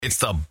It's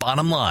the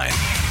bottom line.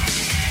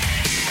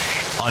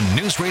 On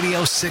News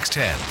Radio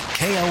 610,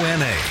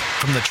 KONA.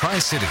 From the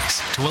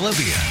Tri-Cities to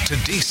Olympia to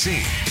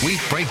D.C., we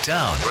break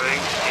down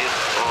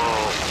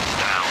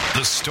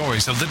the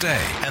stories of the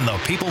day and the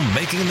people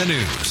making the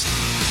news.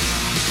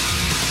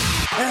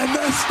 And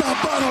that's the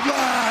bottom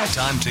line.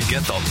 Time to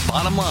get the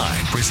bottom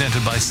line.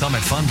 Presented by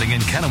Summit Funding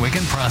in Kennewick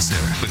and Prosser.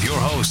 With your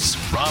hosts,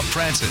 Rob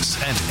Francis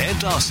and Ed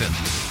Dawson.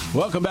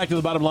 Welcome back to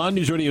the bottom line.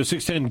 News Radio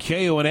 610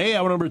 KONA,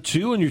 hour number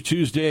 2 on your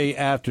Tuesday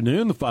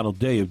afternoon, the final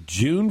day of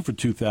June for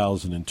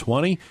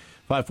 2020.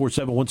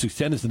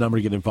 547-1610 is the number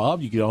to get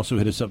involved. You can also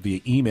hit us up via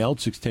email at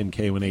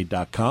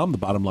 610kona.com, the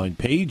bottom line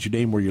page, your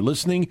name, where you're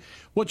listening,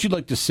 what you'd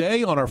like to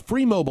say on our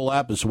free mobile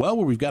app as well,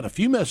 where we've got a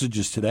few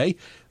messages today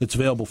that's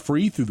available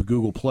free through the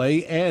Google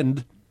Play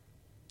and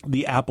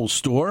the Apple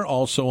Store.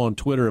 Also on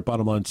Twitter at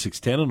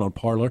BottomLine610 and on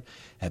Parler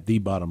at The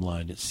Bottom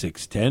Line at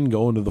 610.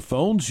 Going to the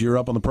phones. You're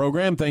up on the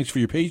program. Thanks for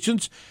your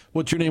patience.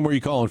 What's your name? Where are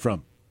you calling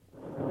from?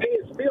 Hey,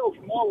 it's Bill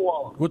from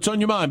Walwala. What's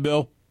on your mind,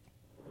 Bill?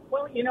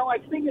 Well, I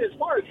think as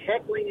far as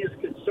heckling is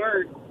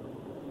concerned,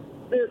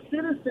 the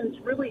citizens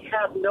really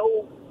have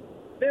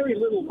very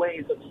little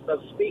ways of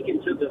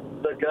speaking to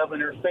the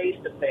governor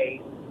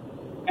face-to-face.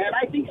 And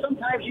I think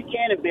sometimes you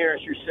can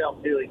embarrass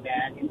yourself doing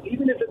that. And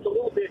even if it's a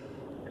little bit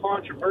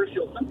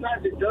controversial,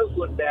 sometimes it does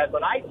look bad.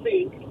 But I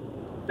think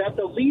that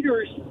the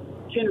leaders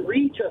can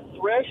reach a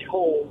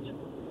threshold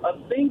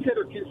of things that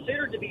are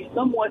considered to be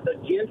somewhat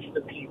against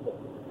the people.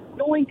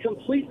 Going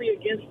completely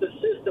against the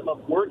system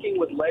of working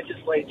with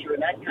legislature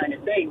and that kind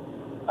of thing,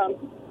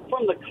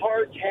 from the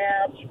car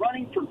tabs,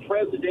 running for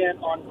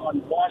president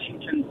on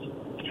Washington's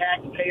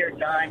taxpayer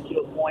dime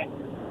to a point.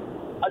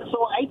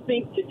 So I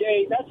think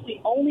today that's the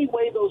only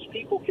way those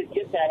people could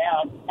get that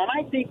out. And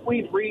I think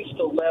we've reached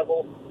a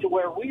level to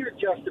where we are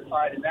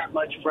justified in that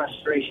much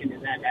frustration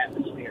in that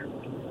atmosphere.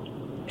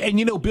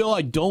 And, Bill,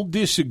 I don't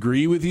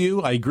disagree with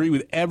you. I agree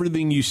with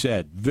everything you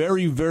said.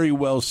 Very, very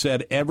well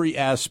said, every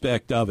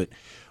aspect of it.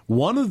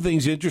 One of the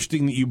things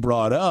interesting that you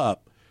brought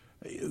up,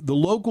 the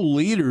local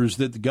leaders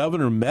that the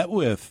governor met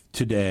with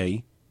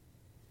today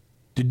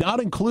did not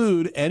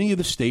include any of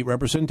the state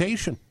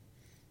representation.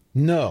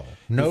 No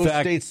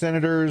fact, state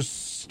senators,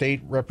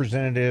 state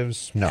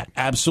representatives, no.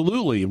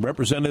 Absolutely. And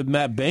Representative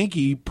Matt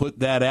Behnke put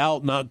that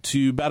out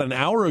about an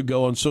hour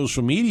ago on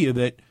social media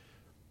that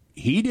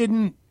he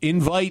didn't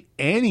invite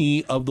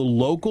any of the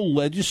local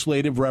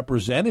legislative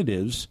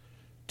representatives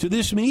to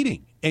this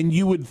meeting. And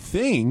you would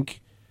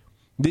think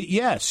that,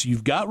 yes,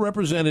 you've got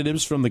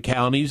representatives from the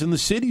counties and the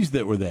cities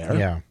that were there.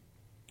 Yeah.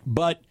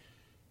 But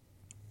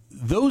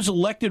those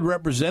elected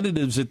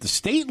representatives at the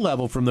state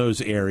level from those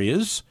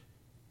areas,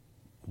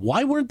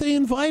 why weren't they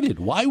invited?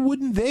 Why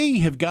wouldn't they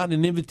have gotten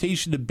an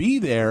invitation to be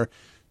there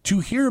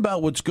to hear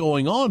about what's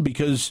going on?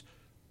 Because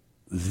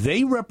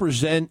they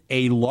represent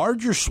a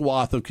larger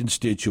swath of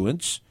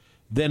constituents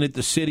than at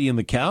the city and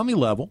the county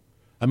level.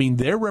 I mean,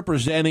 they're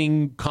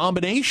representing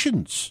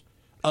combinations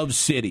of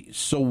cities.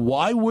 So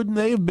why wouldn't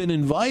they have been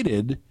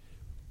invited,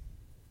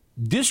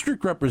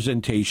 district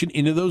representation,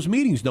 into those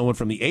meetings? No one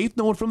from the 8th,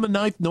 no one from the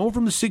 9th, no one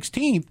from the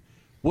 16th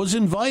was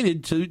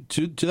invited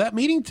to that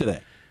meeting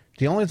today.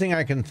 The only thing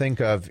I can think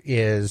of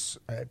is,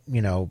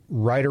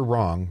 right or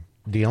wrong,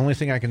 the only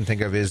thing I can think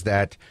of is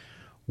that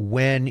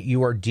when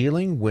you are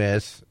dealing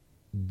with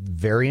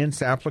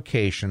variance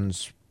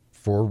applications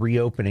for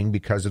reopening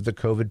because of the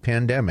COVID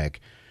pandemic,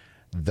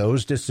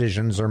 those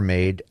decisions are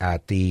made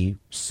at the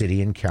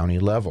city and county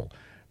level.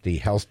 The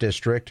health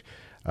district,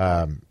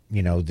 the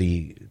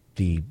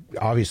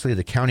obviously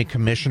the county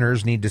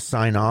commissioners need to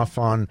sign off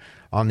on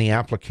the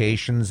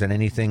applications and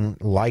anything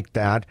like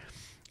that,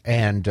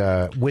 and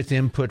with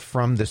input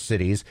from the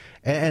cities.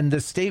 And the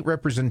state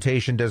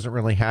representation doesn't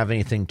really have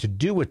anything to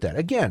do with that.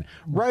 Again,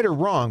 right or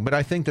wrong, but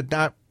I think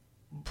that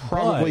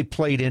probably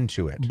played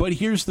into it. But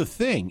here's the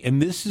thing,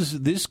 and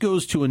this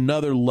goes to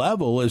another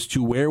level as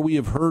to where we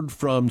have heard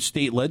from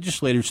state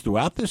legislators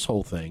throughout this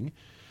whole thing,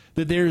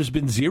 that there has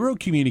been zero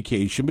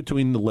communication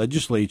between the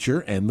legislature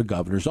and the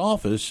governor's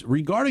office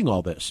regarding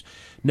all this.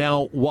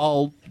 Now,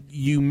 while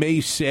you may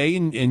say,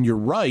 and you're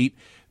right,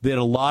 that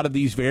a lot of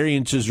these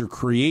variances are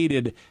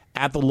created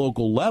at the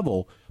local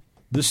level,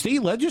 the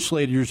state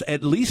legislators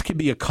at least can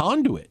be a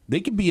conduit.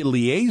 They can be a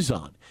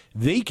liaison.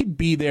 They could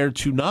be there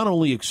to not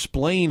only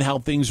explain how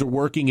things are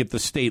working at the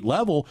state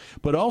level,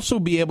 but also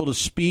be able to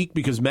speak,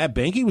 because Matt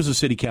Behnke was a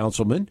city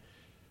councilman.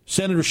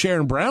 Senator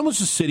Sharon Brown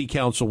was a city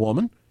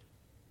councilwoman.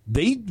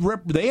 They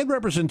had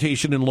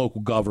representation in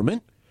local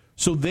government,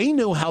 so they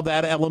know how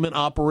that element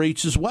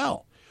operates as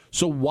well.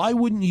 So why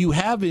wouldn't you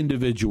have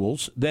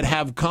individuals that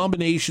have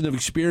combination of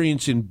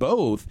experience in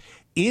both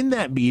in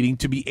that meeting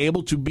to be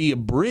able to be a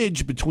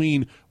bridge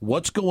between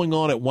what's going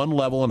on at one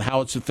level and how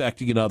it's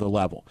affecting another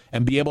level,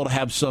 and be able to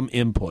have some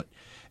input?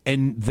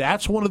 And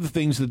that's one of the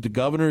things that the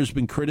governor has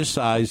been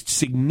criticized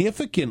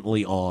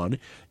significantly on,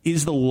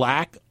 is the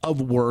lack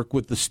of work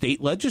with the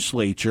state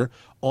legislature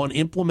on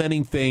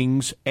implementing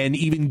things and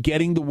even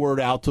getting the word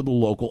out to the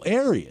local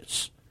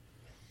areas.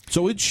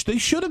 So they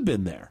should have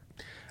been there.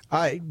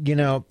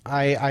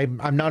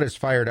 I'm not as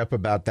fired up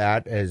about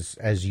that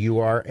as you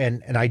are,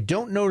 and I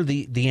don't know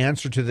the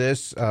answer to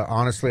this.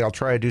 Honestly, I'll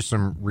try to do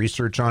some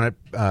research on it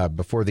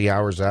before the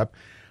hour's up.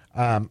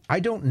 I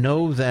don't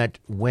know that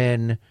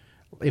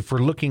if we're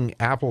looking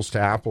apples to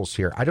apples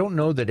here, I don't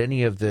know that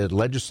any of the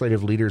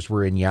legislative leaders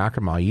were in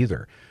Yakima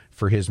either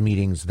for his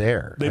meetings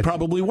there. They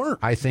probably weren't.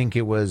 I think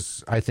it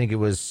was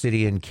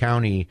city and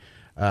county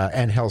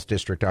and health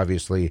district,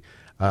 obviously.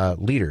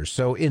 Leaders.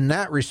 So in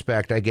that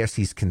respect, I guess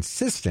he's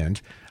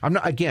consistent. I'm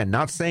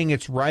not saying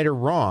it's right or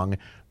wrong,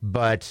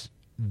 but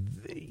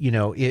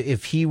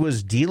if he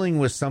was dealing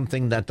with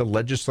something that the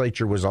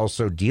legislature was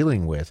also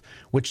dealing with,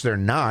 which they're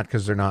not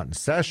because they're not in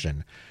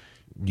session,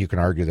 you can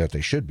argue that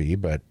they should be,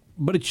 but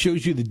it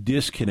shows you the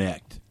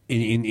disconnect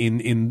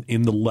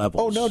in the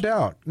levels. Oh, no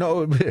doubt.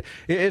 No,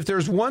 if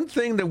there's one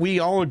thing that we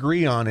all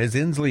agree on is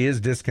Inslee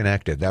is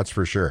disconnected. That's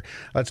for sure.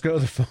 Let's go to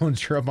the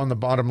phones. You're up on the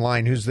bottom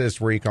line. Who's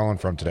this? Where are you calling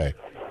from today?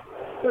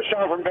 This is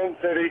Sean from Benton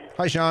City.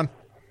 Hi, Sean.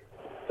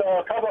 So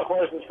a couple of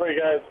questions for you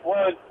guys.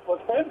 Was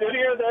Ben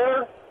Didier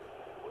there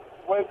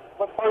with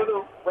part of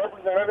the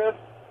representatives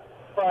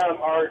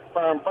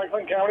from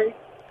Franklin County?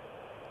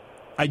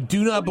 I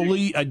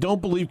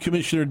don't believe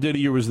Commissioner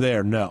Didier was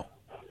there. No.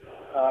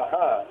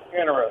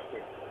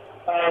 Interesting.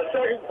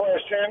 Second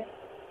question.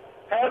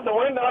 Had the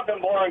wind not been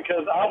blowing,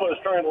 because I was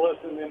trying to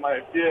listen in my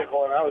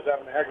vehicle and I was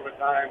having a heck of a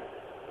time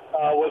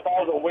with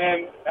all the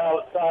wind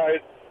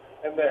outside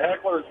and the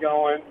hecklers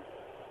going.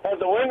 Had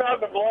the wind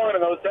not been blowing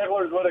and those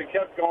hecklers would have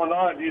kept going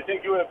on, do you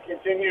think he would have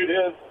continued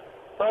his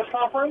press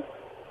conference?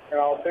 And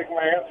I'll take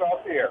my answer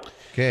off the air.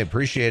 Okay,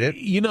 appreciate it.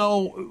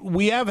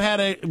 We have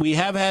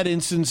had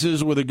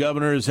instances where the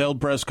governor has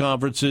held press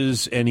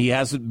conferences and he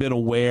hasn't been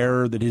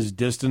aware that his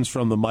distance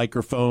from the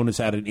microphone has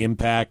had an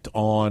impact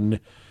on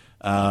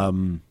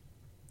him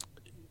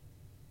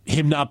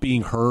not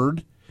being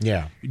heard.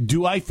 Yeah.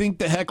 Do I think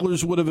the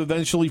hecklers would have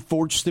eventually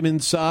forced him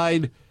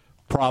inside?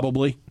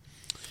 Probably.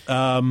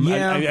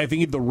 I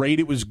think at the rate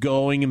it was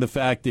going and the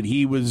fact that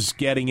he was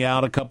getting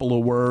out a couple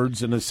of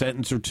words and a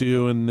sentence or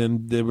two and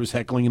then there was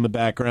heckling in the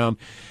background,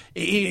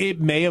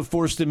 it may have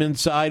forced him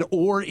inside,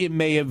 or it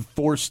may have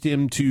forced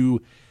him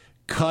to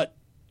cut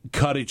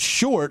it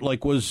short,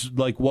 like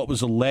what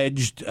was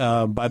alleged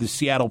by the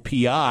Seattle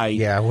PI.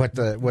 Yeah, what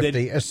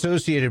the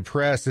Associated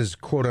Press is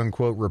quote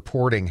unquote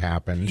reporting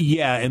happened.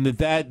 Yeah, and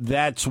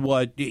that's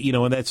what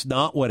and that's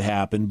not what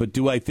happened. But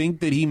do I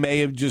think that he may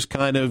have just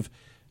kind of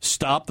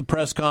stopped the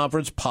press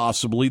conference?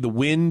 Possibly. The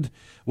wind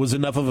was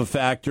enough of a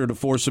factor to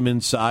force him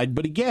inside.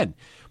 But again,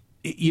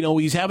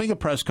 he's having a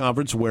press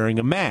conference wearing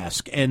a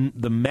mask, and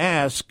the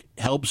mask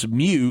helps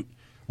mute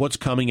what's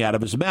coming out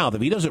of his mouth.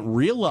 If he doesn't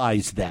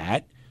realize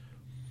that,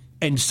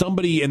 and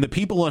the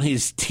people on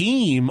his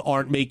team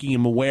aren't making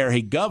him aware,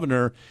 hey,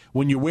 Governor,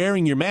 when you're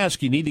wearing your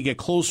mask, you need to get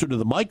closer to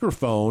the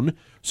microphone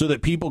so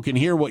that people can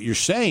hear what you're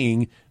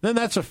saying, then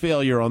that's a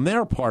failure on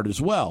their part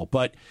as well.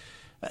 But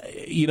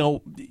let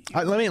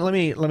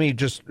me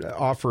just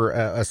offer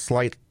a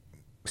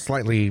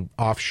slightly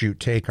offshoot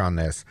take on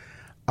this.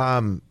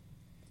 I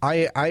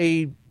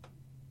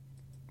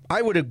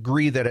would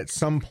agree that at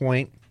some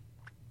point,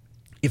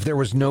 if there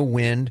was no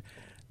wind,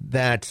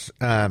 that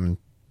the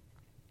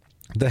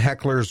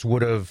hecklers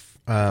would have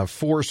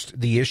forced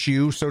the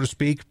issue, so to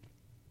speak.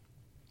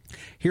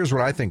 Here's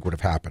what I think would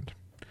have happened.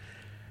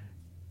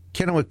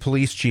 Kennewick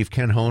Police Chief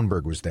Ken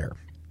Hohenberg was there.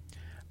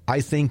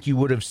 I think you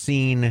would have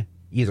seen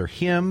either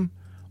him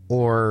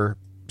or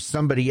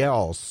somebody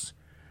else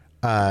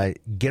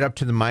get up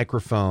to the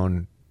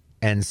microphone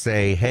and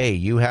say, hey,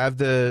 you have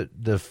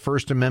the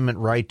First Amendment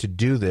right to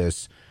do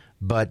this,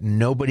 but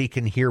nobody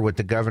can hear what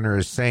the governor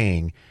is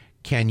saying.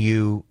 Can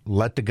you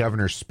let the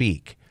governor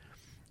speak?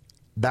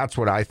 That's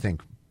what I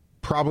think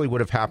probably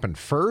would have happened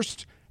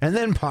first, and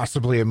then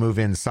possibly a move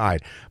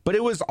inside. But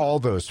it was all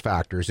those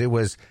factors. It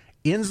was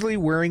Inslee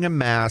wearing a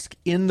mask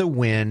in the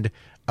wind,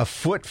 a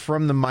foot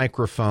from the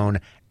microphone,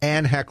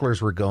 and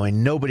hecklers were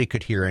going. Nobody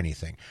could hear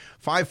anything.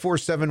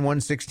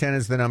 547-1610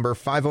 is the number.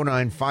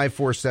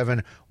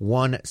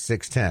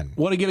 509-547-1610.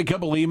 Want to get a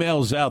couple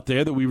emails out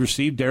there that we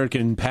received. Derek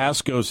in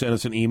Pasco sent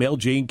us an email.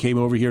 Jane came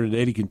over here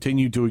today to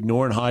continue to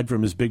ignore and hide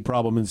from his big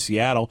problem in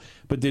Seattle,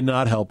 but did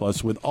not help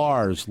us with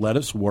ours. Let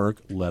us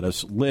work, let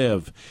us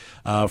live.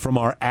 From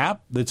our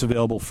app that's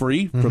available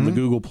free from the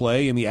Google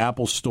Play and the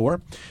Apple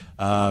Store,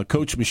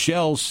 Coach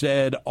Michelle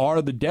said,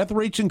 are the death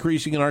rates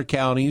increasing in our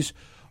counties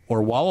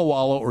or Walla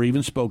Walla or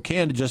even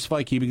Spokane to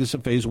justify keeping us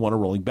in phase one or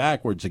rolling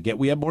backwards? Again,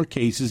 we have more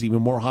cases,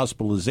 even more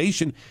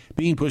hospitalization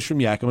being pushed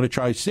from Yakima to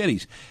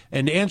Tri-Cities.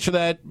 And to answer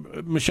that,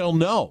 Michelle,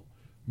 no.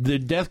 The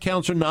death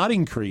counts are not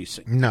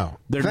increasing. No.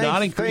 They're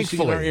not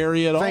increasing in our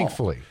area at all.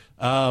 Thankfully.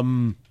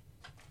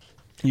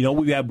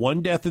 We had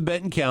one death in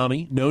Benton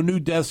County, no new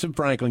deaths in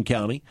Franklin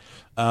County.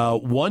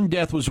 One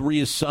death was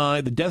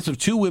reassigned. The deaths of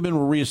two women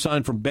were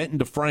reassigned from Benton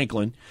to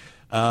Franklin.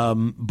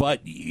 But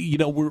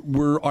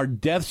our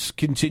deaths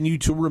continue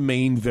to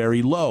remain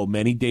very low.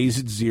 Many days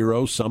it's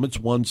 0, some it's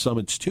 1, some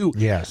it's 2.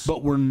 Yes,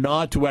 but we're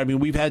not to. I mean,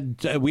 we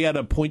had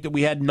a point that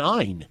we had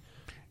 9.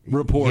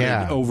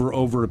 reported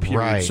over a period.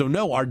 Right. So,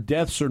 no, our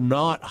deaths are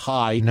not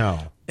high. No.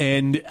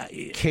 And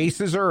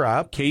cases are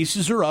up.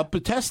 Cases are up,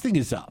 but testing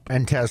is up.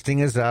 And testing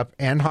is up,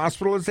 and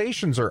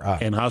hospitalizations are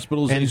up. And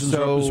hospitalizations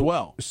are up as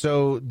well.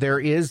 So there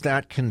is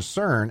that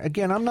concern.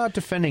 Again, I'm not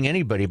defending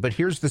anybody, but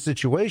here's the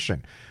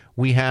situation.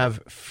 We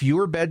have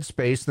fewer bed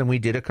space than we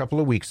did a couple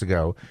of weeks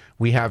ago.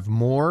 We have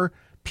more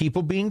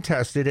people being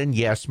tested, and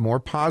yes, more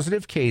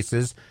positive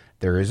cases.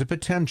 There is a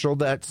potential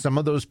that some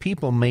of those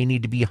people may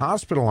need to be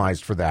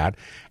hospitalized for that.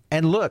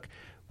 And look,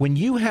 when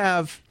you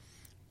have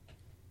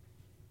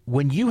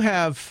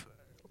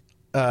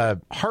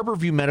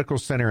Harborview Medical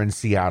Center in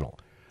Seattle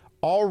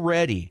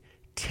already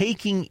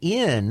taking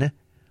in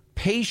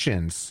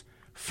patients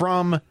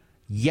from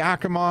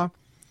Yakima,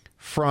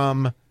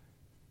 from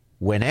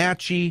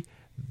Wenatchee,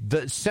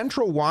 the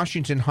Central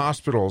Washington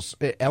hospitals,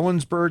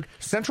 Ellensburg,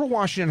 Central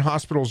Washington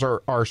hospitals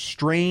are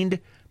strained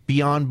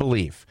beyond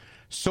belief.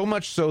 So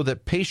much so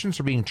that patients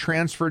are being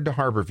transferred to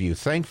Harborview.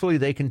 Thankfully,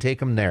 they can take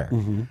them there.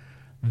 Mm-hmm.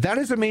 That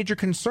is a major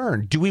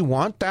concern. Do we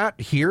want that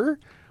here?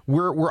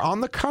 We're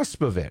on the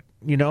cusp of it,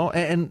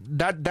 and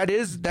that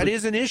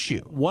is an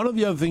issue. One of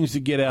the other things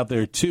to get out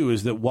there, too,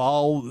 is that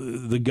while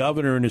the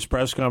governor in his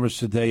press conference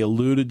today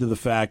alluded to the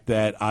fact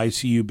that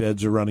ICU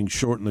beds are running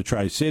short in the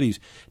Tri-Cities,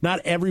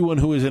 not everyone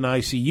who is in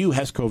ICU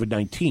has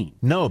COVID-19.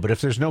 No, but if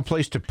there's no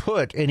place to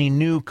put any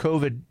new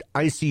COVID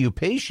ICU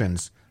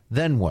patients,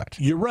 then what?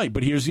 You're right,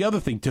 but here's the other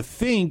thing. To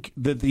think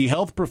that the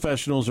health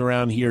professionals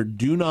around here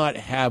do not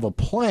have a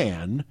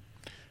plan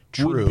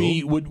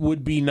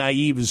would be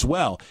naive as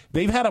well.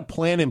 They've had a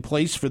plan in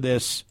place for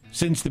this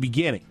since the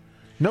beginning.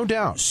 No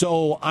doubt.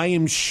 So I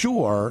am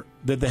sure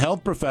that the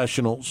health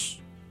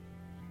professionals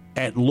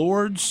at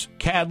Lourdes,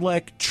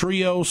 Cadleck,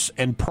 Trios,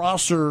 and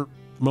Prosser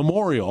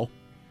Memorial,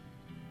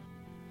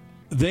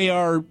 they've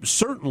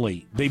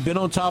been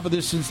on top of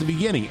this since the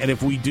beginning. And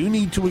if we do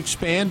need to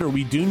expand or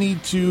we do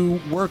need to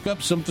work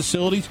up some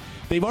facilities,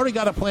 they've already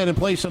got a plan in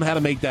place on how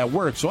to make that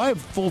work. So I have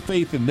full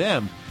faith in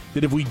them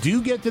that if we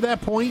do get to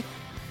that point,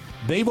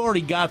 they've already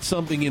got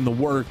something in the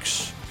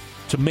works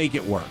to make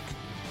it work.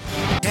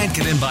 Can't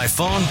get in by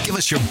phone? Give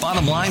us your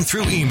bottom line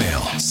through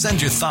email.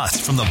 Send your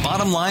thoughts from the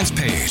Bottom Lines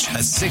page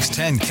at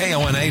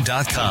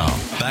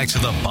 610KONA.com. Back to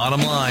the Bottom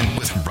Line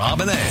with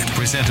Rob and Ed,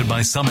 presented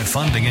by Summit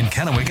Funding in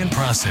Kennewick and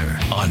Prosser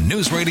on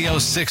News Radio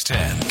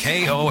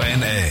 610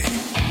 KONA.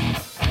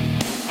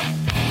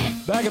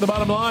 Back at the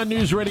Bottom Line,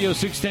 News Radio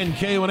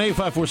 610 KONA.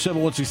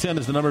 547-1610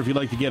 is the number if you'd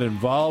like to get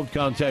involved.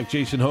 Contact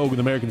Jason Hogue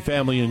with American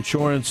Family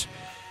Insurance.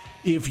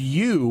 If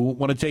you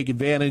want to take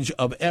advantage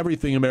of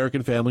everything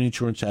American Family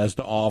Insurance has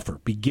to offer.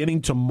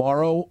 Beginning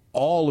tomorrow,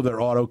 all of their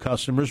auto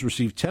customers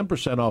receive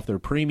 10% off their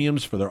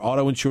premiums for their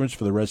auto insurance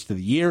for the rest of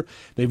the year.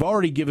 They've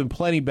already given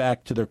plenty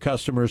back to their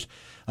customers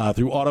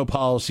through auto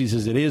policies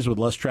as it is, with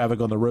less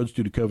traffic on the roads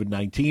due to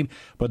COVID-19.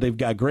 But they've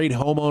got great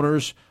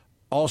homeowners,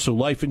 also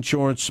life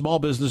insurance, small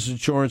business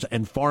insurance,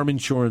 and farm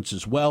insurance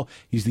as well.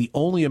 He's the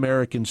only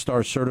American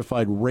Star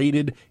certified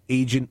rated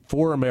agent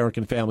for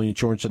American Family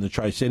Insurance in the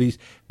Tri-Cities.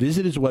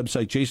 Visit his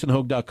website,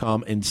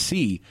 jasonhogue.com, and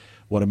see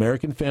what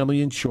American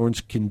Family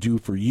Insurance can do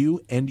for you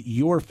and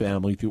your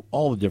family through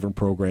all the different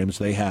programs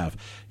they have.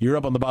 You're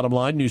up on the Bottom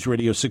Line, News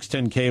Radio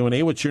 610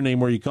 KONA. What's your name?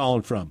 Where are you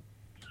calling from?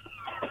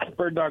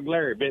 Bird Dog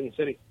Larry, Benton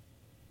City.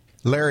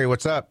 Larry,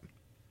 what's up?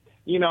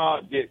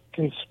 The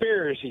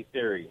conspiracy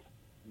theory.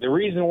 The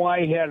reason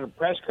why he had a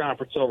press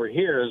conference over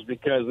here is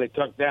because they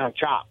took down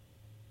CHOP.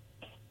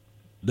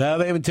 No,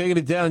 they haven't taken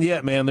it down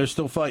yet, man. They're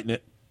still fighting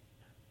it.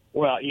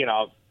 Well,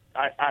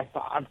 I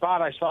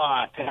thought I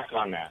saw an attack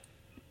on that.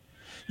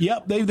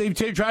 Yep,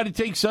 they've tried to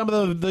take some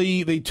of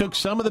they took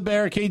some of the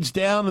barricades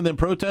down, and then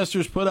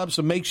protesters put up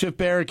some makeshift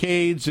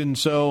barricades, and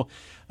so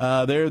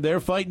they're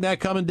fighting that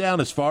coming down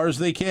as far as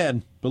they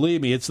can.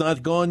 Believe me, it's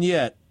not gone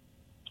yet.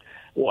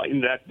 Well,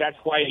 that's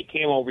why he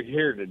came over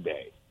here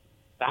today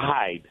to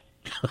hide.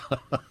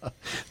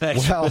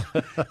 Well,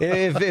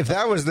 if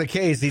that was the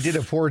case, he did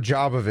a poor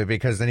job of it,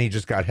 because then he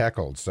just got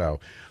heckled. So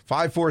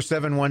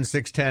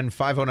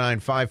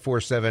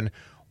 547-1610,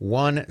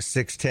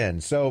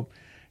 509-547-1610. So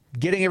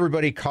getting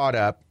everybody caught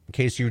up, in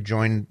case you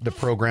joined the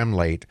program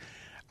late,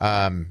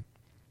 Governor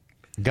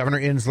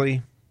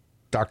Inslee,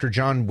 Dr.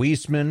 John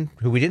Weisman,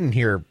 who we didn't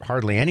hear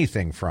hardly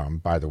anything from,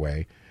 by the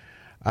way,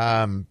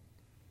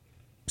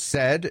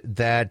 said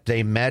that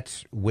they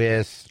met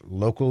with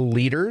local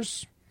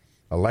leaders,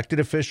 elected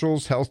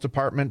officials, health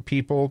department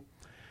people,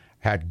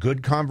 had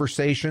good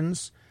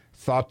conversations,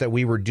 thought that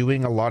we were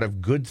doing a lot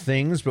of good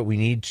things, but we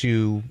need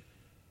to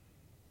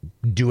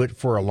do it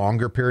for a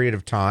longer period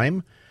of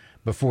time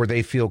before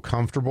they feel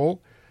comfortable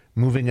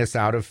moving us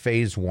out of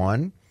phase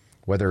one,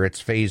 whether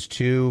it's phase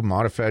two,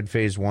 modified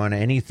phase one,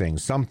 anything,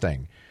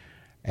 something.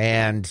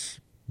 And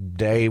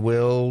they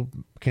will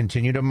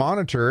continue to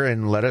monitor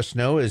and let us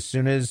know as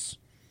soon as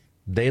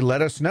they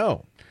let us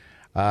know.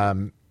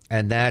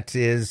 And that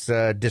is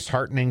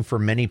disheartening for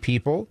many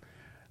people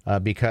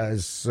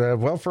because,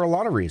 for a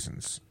lot of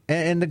reasons.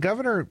 And the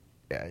governor,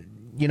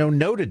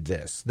 noted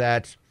this,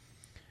 that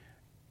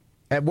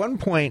at one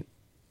point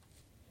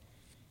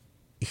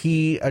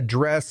he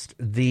addressed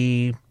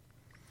the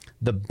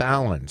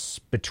balance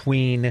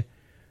between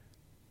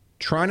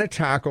trying to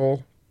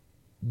tackle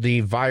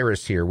the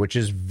virus here, which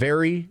is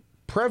very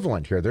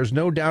prevalent here. There's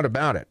no doubt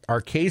about it.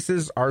 Our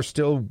cases are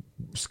still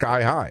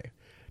sky high,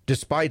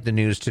 despite the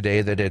news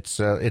today that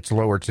it's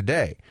lower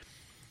today.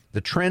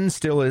 The trend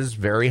still is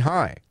very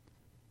high.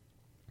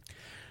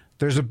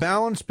 There's a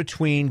balance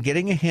between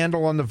getting a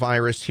handle on the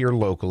virus here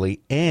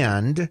locally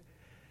and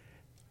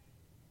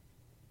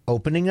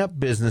opening up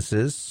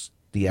businesses,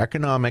 the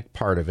economic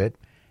part of it,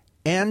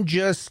 and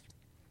just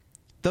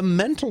the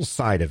mental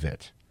side of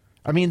it.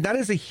 I mean, that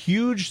is a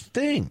huge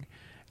thing.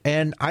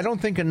 And I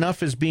don't think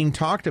enough is being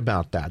talked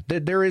about that.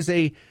 There is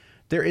a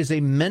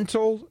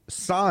mental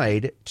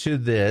side to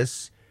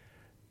this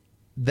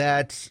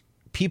that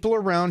people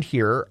around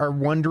here are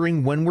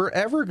wondering when we're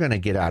ever going to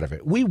get out of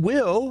it. We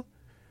will,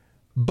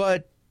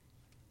 but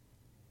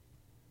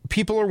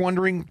people are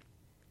wondering,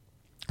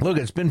 look,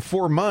 it's been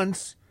 4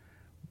 months,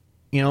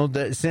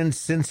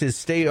 since his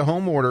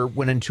stay-at-home order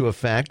went into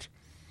effect.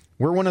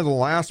 We're one of the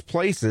last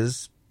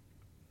places,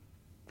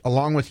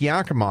 along with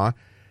Yakima,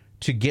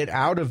 to get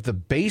out of the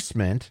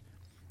basement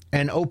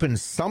and open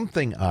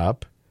something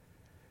up.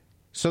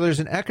 So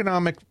there's an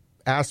economic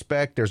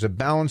aspect. There's a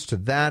balance to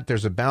that.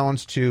 There's a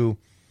balance to,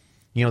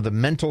 the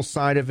mental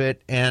side of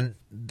it, and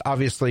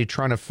obviously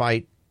trying to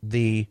fight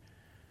the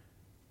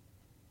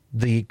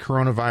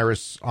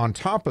coronavirus on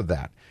top of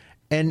that.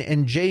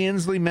 And Jay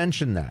Inslee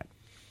mentioned that.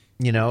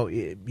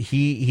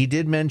 He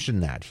did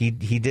mention that. He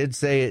did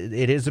say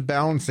it is a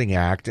balancing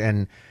act,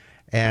 and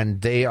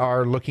they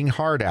are looking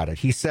hard at it.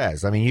 He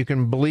says, I mean, you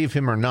can believe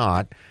him or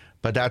not,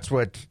 but that's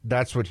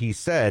what he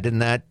said.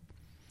 And that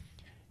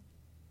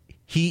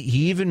he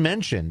even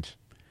mentioned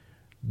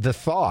the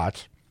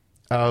thought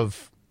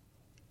of,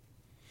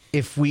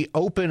 if we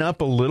open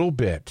up a little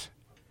bit,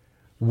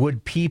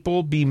 would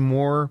people be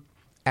more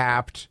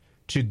apt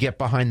to get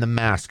behind the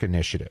mask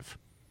initiative?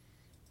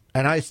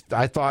 And I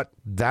thought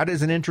that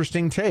is an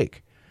interesting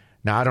take.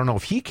 Now, I don't know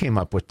if he came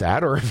up with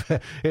that or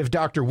if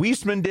Dr.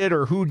 Weissman did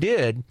or who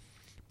did.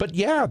 But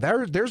yeah,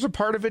 there's a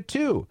part of it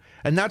too.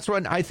 And that's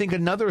what I think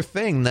another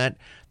thing that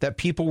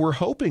people were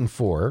hoping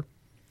for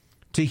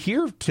to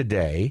hear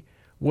today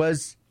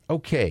was,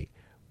 okay,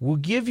 we'll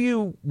give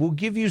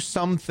you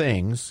some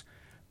things,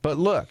 but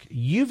look,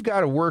 you've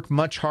got to work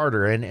much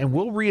harder, and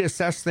we'll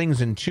reassess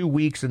things in 2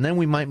 weeks, and then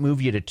we might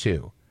move you to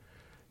 2.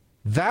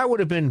 That would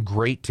have been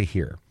great to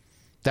hear.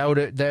 That would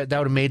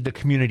have made the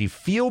community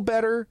feel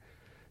better.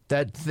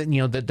 That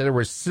there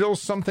was still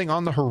something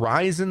on the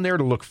horizon there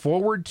to look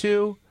forward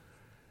to.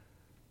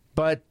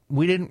 But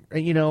we didn't,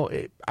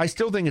 I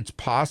still think it's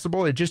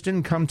possible. It just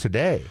didn't come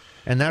today.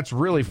 And that's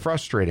really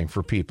frustrating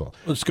for people.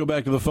 Let's go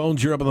back to the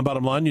phones. You're up on the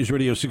bottom line. News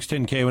Radio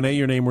 610 KONA.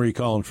 Your name, where are you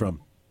calling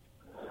from?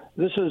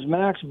 This is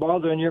Max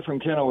bothering you from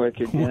Kennewick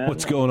again.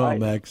 What's going on,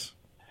 Max?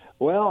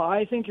 Well,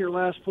 I think your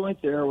last point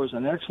there was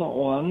an excellent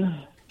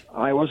one.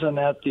 I wasn't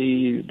at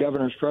the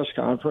governor's press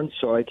conference,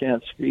 so I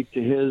can't speak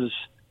to his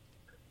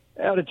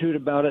attitude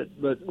about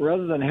it. But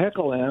rather than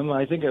heckle him,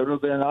 I think it would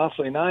have been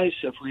awfully nice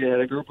if we had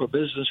a group of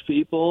business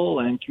people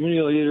and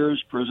community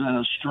leaders present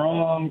a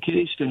strong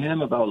case to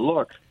him about,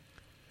 look,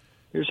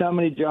 here's how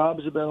many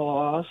jobs have been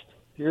lost.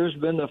 Here's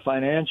been the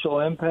financial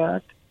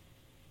impact.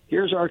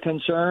 Here's our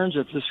concerns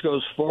if this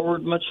goes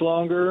forward much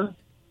longer.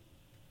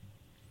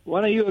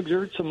 Why don't you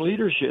exert some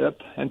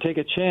leadership and take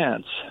a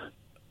chance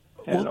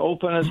and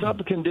open us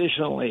up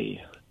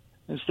conditionally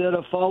instead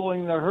of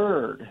following the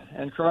herd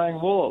and crying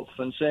wolf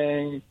and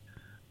saying,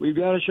 we've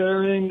got to shut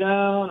everything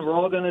down, we're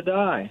all going to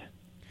die.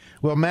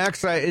 Well,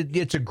 Max,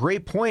 it's a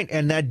great point,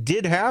 and that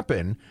did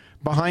happen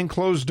behind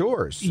closed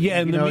doors.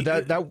 Yeah, and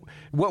that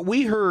what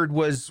we heard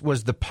was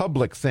the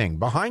public thing.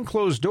 Behind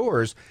closed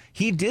doors,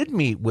 he did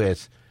meet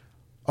with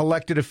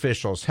elected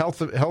officials,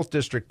 health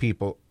district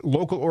people,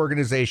 local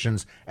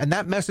organizations, and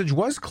that message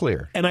was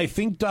clear. And I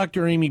think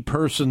Dr. Amy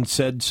Person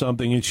said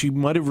something, and she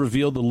might have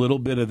revealed a little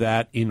bit of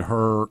that in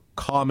her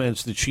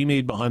comments that she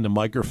made behind the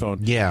microphone.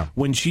 Yeah.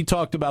 When she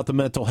talked about the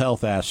mental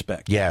health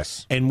aspect.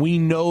 Yes. And we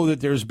know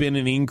that there's been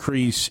an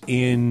increase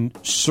in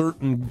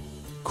certain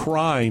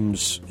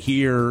crimes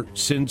here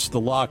since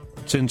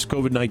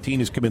COVID-19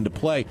 has come into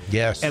play.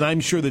 Yes. And I'm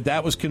sure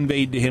that was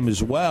conveyed to him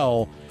as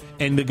well.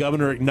 And the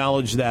governor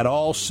acknowledged that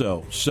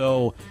also.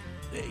 So,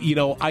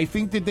 I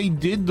think that they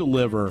did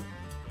deliver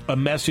a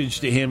message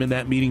to him in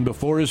that meeting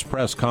before his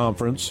press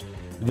conference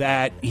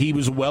that he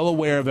was well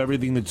aware of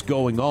everything that's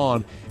going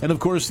on. And, of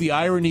course, the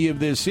irony of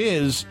this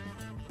is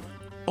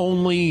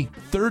only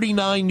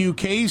 39 new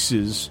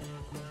cases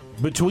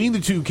between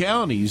the two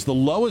counties, the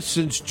lowest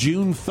since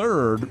June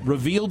 3rd,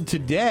 revealed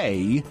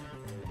today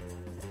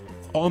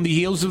on the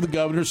heels of the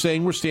governor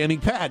saying we're standing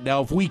pat.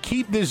 Now, if we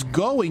keep this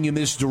going in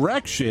this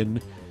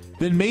direction,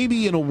 then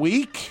maybe in a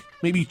week,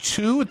 maybe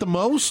 2 at the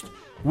most,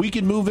 we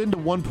can move into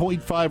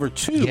 1.5 or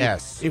 2.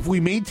 Yes. If we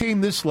maintain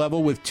this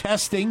level with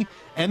testing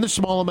and the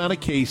small amount of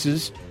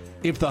cases,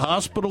 if the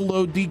hospital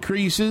load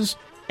decreases,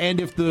 and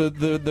if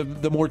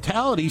the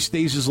mortality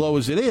stays as low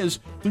as it is,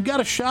 we've got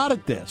a shot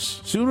at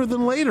this sooner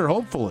than later,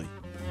 hopefully.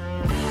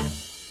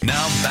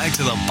 Now back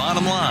to the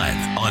bottom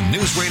line on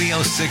News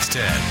Radio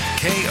 610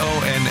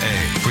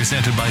 KONA.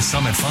 Presented by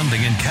Summit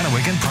Funding in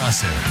Kennewick and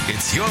Prosser.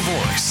 It's your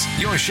voice,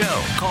 your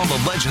show. Call the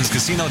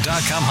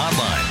legendscasino.com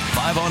hotline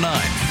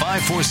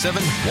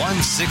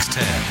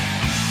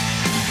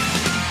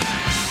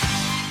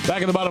 509-547-1610.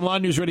 Back at the bottom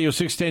line, News Radio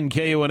 610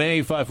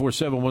 KONA,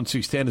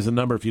 547-1610 is the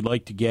number if you'd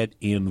like to get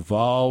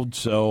involved.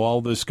 So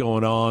all this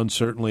going on,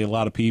 certainly a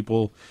lot of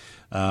people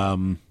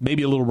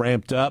maybe a little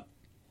ramped up,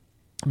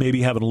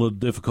 maybe having a little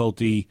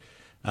difficulty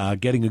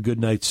getting a good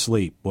night's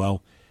sleep.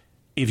 Well,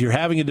 if you're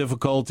having a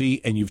difficulty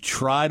and you've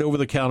tried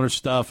over-the-counter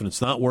stuff and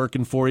it's not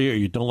working for you, or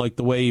you don't like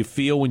the way you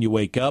feel when you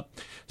wake up,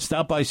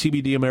 stop by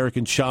CBD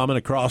American Shaman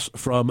across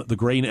from the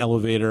grain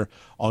elevator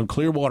on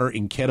Clearwater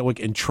in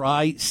Kennewick and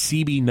try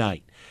CB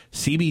Night.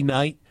 CB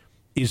Night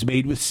is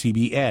made with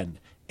CBN.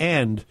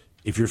 And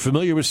if you're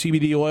familiar with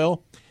CBD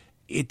oil,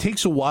 it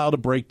takes a while to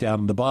break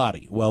down in the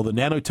body. Well, the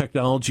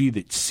nanotechnology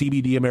that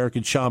CBD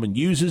American Shaman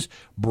uses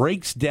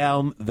breaks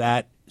down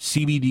that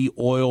CBD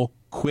oil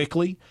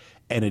quickly,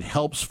 and it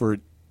helps for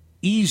an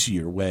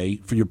easier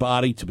way for your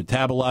body to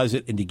metabolize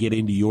it and to get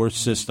into your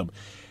system.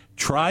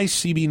 Try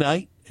CB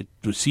Night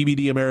with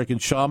CBD American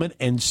Shaman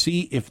and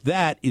see if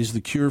that is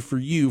the cure for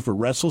you for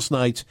restless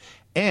nights,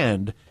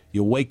 and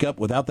you'll wake up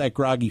without that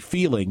groggy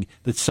feeling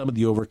that some of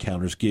the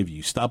over-counters give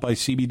you. Stop by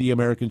CBD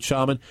American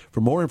Shaman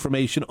for more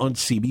information on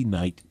CB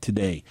Night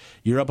today.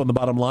 You're up on the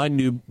bottom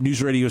line,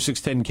 News Radio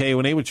 610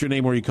 KONA. What's your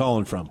name? Where are you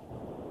calling from?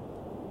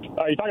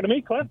 Are you talking to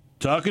me, Clint?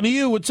 Talking to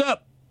you. What's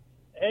up?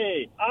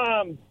 Hey,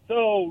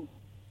 so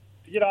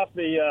to get off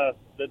the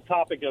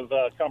topic of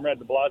Comrade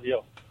de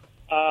Blasio,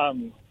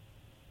 so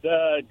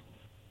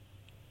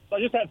I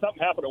just had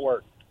something happen at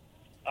work.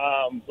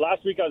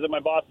 Last week I was at my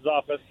boss's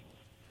office,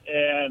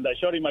 and I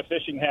showed him my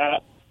fishing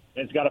hat,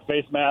 and it's got a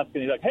face mask,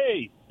 and he's like,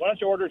 hey, why don't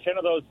you order 10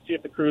 of those to see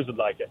if the crews would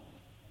like it?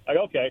 I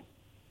go, okay.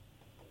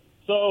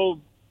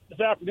 So this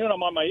afternoon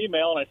I'm on my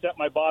email, and I sent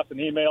my boss an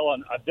email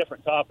on a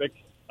different topic,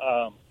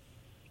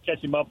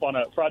 catch him up on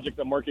a project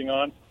I'm working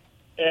on,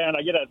 and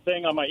I get a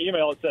thing on my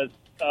email that says,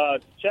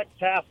 check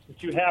tasks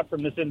that you have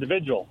from this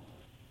individual.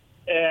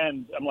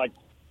 And I'm like,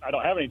 I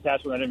don't have any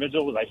tasks from that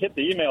individual. I hit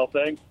the email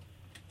thing,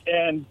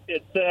 and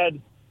it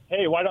said,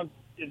 hey,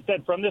 it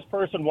said, from this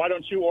person, why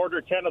don't you order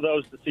 10 of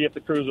those to see if the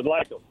crews would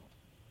like them?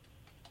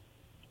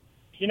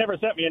 He never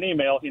sent me an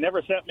email. He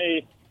never sent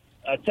me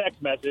a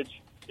text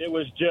message. It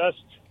was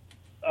just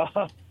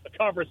a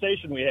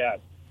conversation we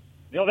had.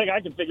 The only thing I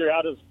can figure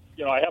out is,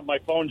 I have my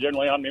phone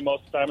generally on me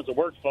most of the time. It's a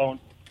work phone.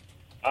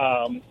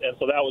 And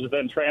so that was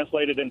then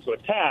translated into a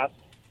task.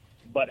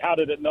 But how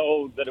did it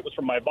know that it was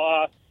from my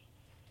boss?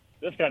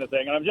 This kind of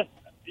thing. And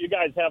you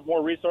guys have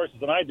more resources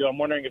than I do. I'm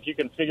wondering if you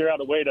can figure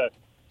out a way to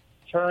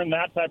turn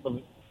that type of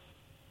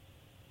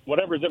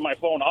whatever's in my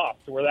phone off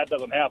to where that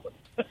doesn't happen.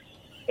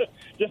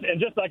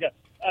 just like a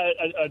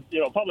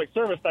public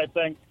service type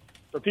thing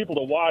for people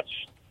to watch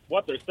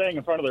what they're saying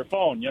in front of their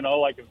phone.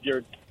 Like if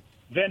you're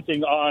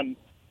venting on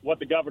what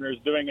the governor is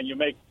doing and you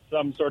make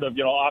some sort of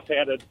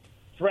offhanded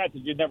threat that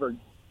you'd never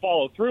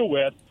follow through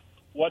with,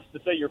 what's to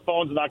say your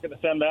phone's not going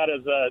to send that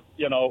as a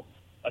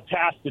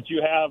task that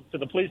you have to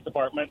the police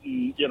department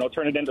and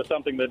turn it into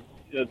something that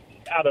is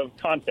out of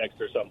context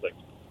or something.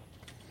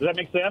 Does that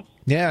make sense?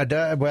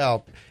 Yeah,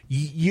 well,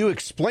 you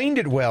explained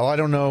it well. I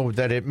don't know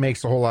that it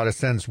makes a whole lot of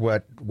sense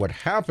what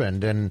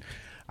happened, and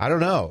I don't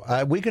know.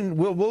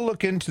 We'll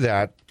look into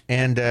that,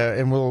 and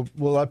we'll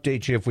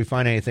update you if we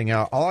find anything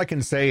out. All I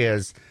can say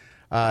is,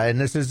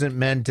 and this isn't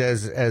meant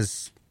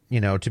as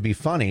to be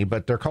funny,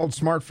 but they're called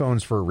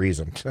smartphones for a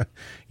reason.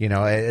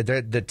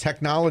 The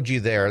technology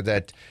there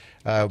that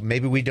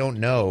maybe we don't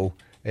know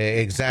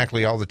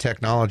exactly all the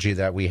technology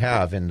that we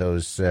have in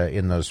those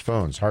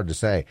phones. Hard to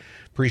say.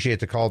 Appreciate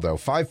the call, though.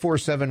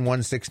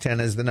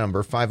 547-1610 is the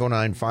number,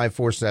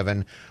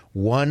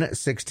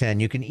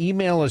 509-547-1610. You can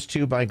email us,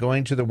 too, by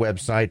going to the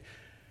website,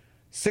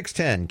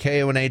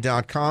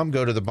 610kona.com.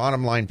 Go to the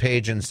bottom line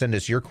page and send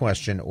us your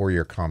question or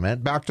your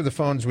comment. Back to the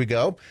phones we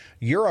go.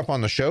 You're up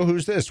on the show.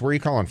 Who's this? Where are you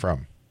calling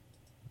from?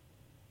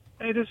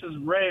 Hey, this is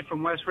Ray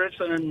from West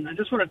Richland, and I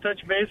just want to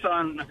touch base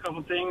on a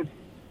couple things.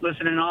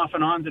 Listening off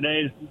and on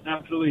today,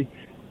 absolutely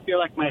feel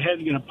like my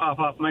head's going to pop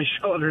off my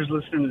shoulders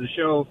listening to the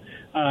show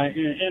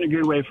in a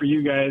good way for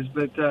you guys.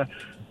 But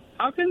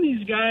how can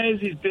these guys,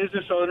 these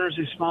business owners,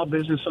 these small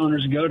business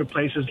owners go to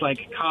places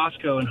like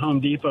Costco and Home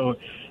Depot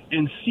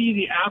and see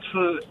the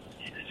absolute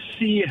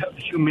sea of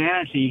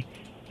humanity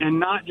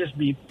and not just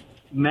be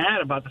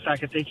mad about the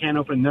fact that they can't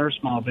open their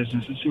small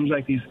business? It seems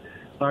like these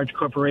large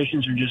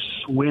corporations are just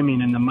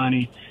swimming in the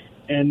money.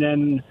 And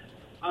then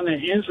on the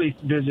Inslee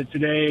visit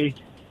today,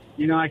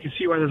 I can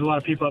see why there's a lot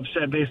of people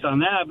upset based on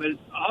that, but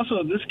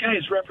also this guy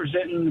is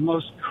representing the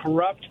most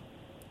corrupt,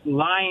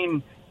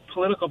 lying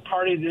political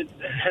party that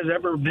has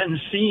ever been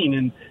seen.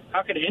 And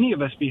how could any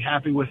of us be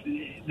happy with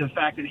the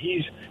fact that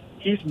he's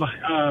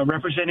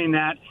representing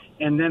that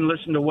and then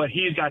listen to what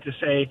he's got to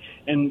say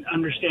and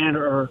understand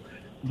or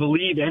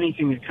believe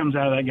anything that comes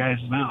out of that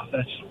guy's mouth?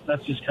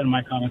 That's just kind of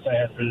my comments I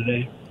had for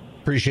today.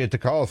 Appreciate the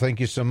call. Thank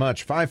you so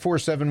much.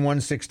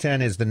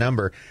 547-1610 is the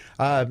number.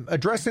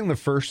 Addressing the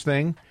first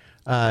thing,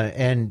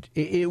 and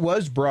it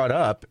was brought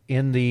up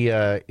in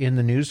the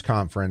news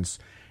conference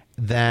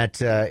that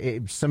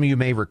some of you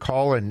may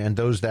recall, and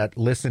those that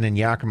listen in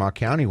Yakima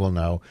County will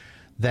know,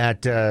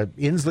 that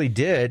Inslee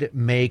did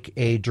make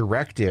a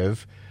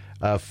directive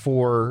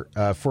for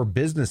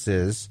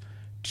businesses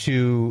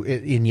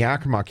in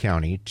Yakima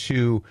County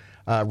to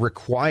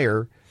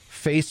require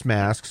face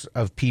masks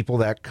of people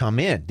that come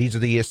in. These are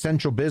the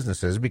essential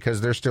businesses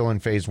because they're still in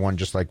phase one,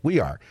 just like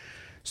we are.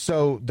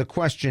 So the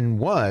question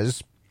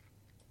was,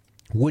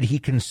 would he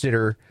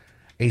consider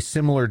a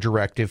similar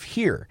directive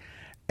here?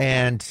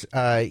 And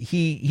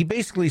he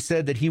basically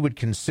said that he would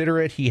consider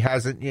it.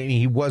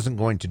 He wasn't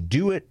going to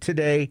do it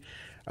today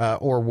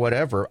or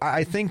whatever.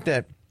 I think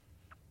that,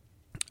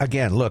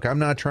 again, look, I'm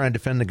not trying to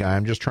defend the guy.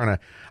 I'm trying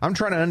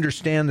to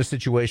understand the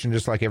situation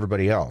just like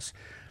everybody else.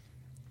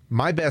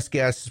 My best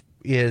guess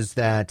is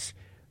that,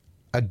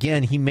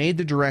 again, he made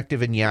the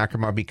directive in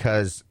Yakima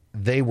because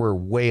they were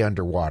way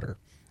underwater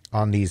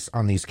on these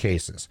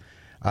cases.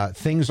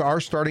 Things are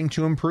starting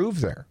to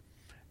improve there,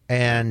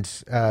 and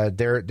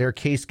their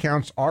case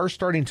counts are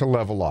starting to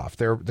level off.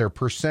 Their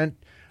percent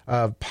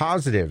of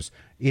positives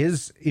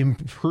is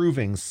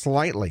improving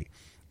slightly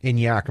in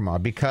Yakima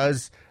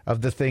because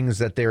of the things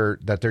that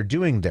they're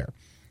doing there.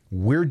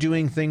 We're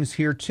doing things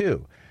here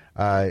too,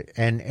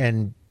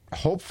 and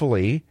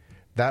hopefully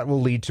that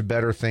will lead to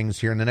better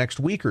things here in the next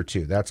week or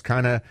two. That's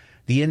kind of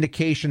the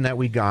indication that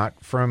we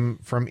got from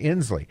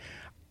Inslee.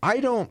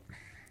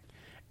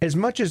 As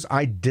much as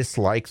I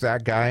dislike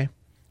that guy,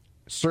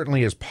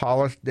 certainly his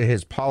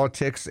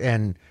politics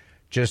and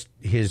just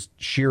his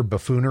sheer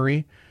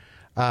buffoonery,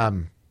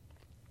 I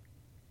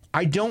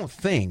don't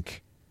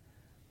think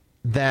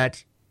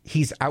that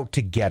he's out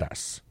to get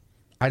us.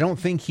 I don't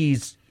think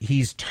he's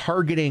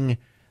targeting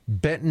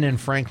Benton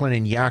and Franklin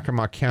and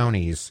Yakima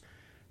counties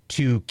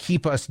to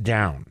keep us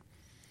down.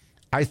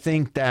 I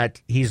think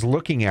that he's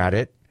looking at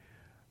it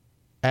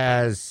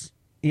as,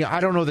 I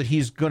don't know that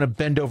he's going to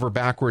bend over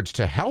backwards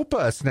to help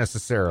us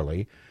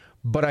necessarily,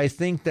 but I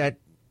think that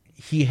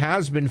he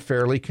has been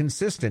fairly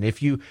consistent.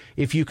 If you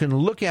can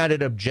look at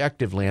it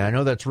objectively, and I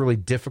know that's really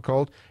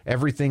difficult.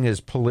 Everything is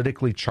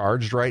politically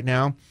charged right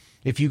now.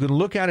 If you can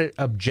look at it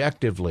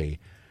objectively,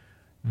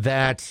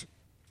 that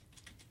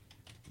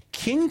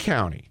King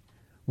County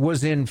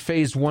was in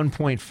phase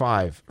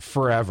 1.5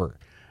 forever.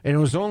 And it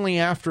was only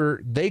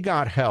after they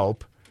got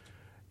help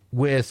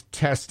with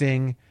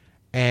testing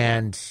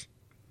and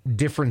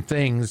different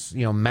things,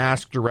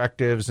 mask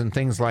directives and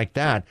things like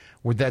that,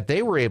 that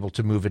they were able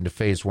to move into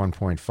phase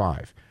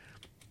 1.5.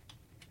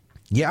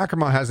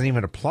 Yakima hasn't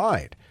even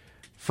applied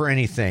for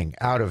anything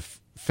out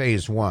of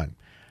phase one.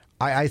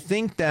 I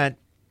think that,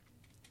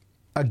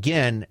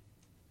 again,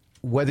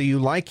 whether you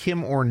like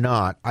him or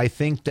not, I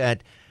think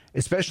that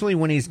especially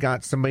when he's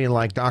got somebody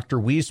like Dr.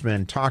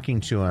 Wiesman talking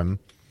to him,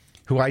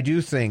 who I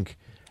do think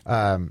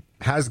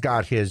has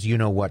got his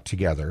you-know-what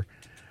together,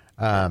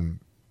 Dr.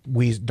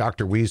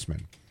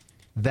 Wiesman,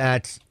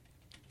 that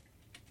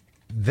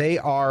they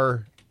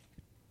are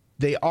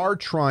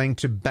trying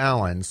to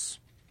balance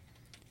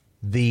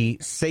the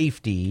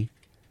safety,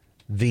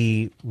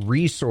 the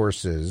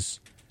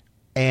resources,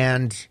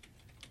 and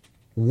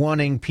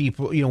wanting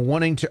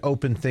to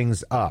open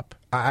things up.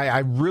 I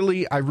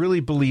really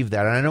believe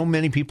that. And I know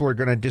many people are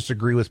going to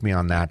disagree with me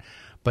on that,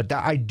 but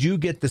I do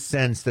get the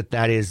sense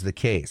that is the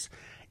case.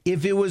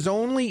 If it was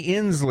only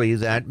Inslee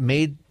that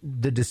made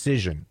the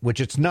decision,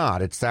 which it's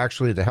not, it's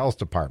actually the health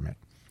department,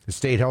 the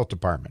state health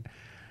department.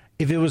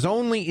 If it was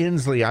only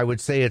Inslee, I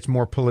would say it's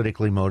more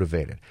politically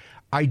motivated.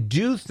 I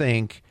do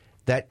think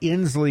that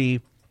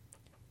Inslee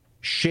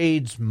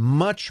shades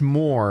much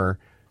more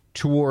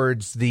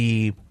towards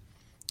the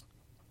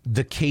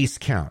case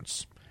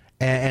counts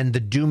and the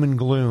doom and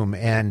gloom,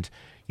 and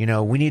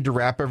we need to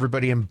wrap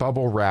everybody in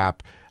bubble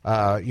wrap,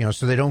 so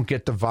they don't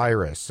get the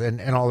virus and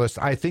all this.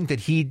 I think that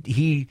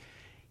he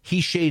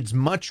shades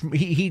much.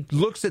 He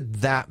looks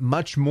at that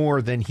much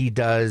more than he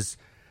does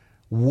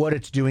what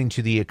it's doing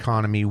to the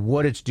economy,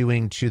 what it's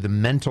doing to the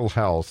mental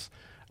health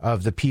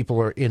of the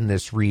people in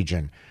this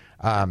region.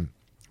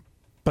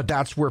 But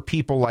that's where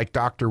people like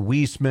Dr.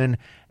 Wiesman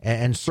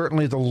and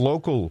certainly the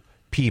local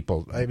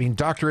people. I mean,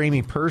 Dr.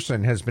 Amy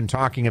Person has been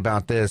talking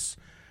about this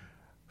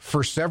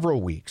for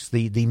several weeks.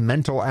 The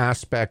mental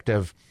aspect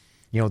of,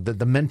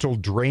 the mental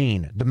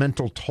drain, the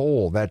mental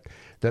toll that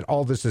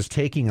all this is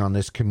taking on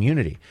this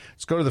community.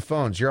 Let's go to the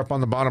phones. You're up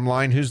on the bottom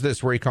line. Who's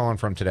this? Where are you calling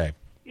from today?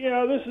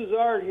 Yeah, this is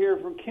Art here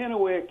from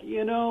Kennewick.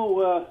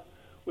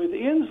 With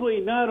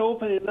Inslee not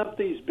opening up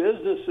these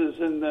businesses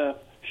and the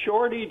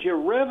shortage of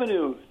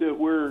revenue that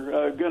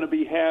we're going to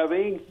be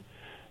having,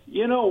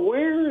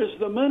 where is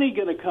the money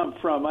going to come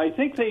from? I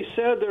think they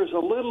said there's a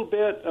little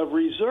bit of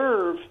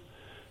reserve,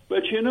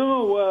 but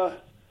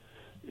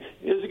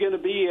is it going to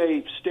be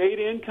a state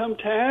income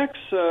tax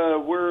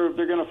where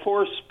they're going to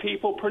force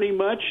people pretty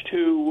much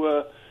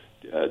to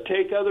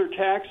take other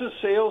taxes?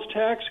 Sales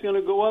tax going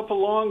to go up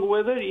along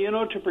with it,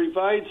 to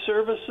provide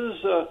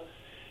services.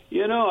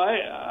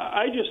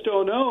 I just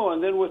don't know.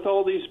 And then with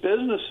all these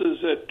businesses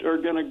that are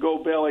going to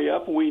go belly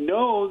up, we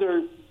know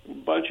a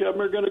bunch of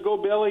them are going to go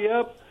belly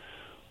up.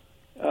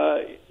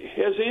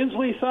 Has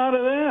Inslee thought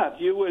of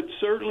that? You would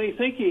certainly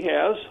think he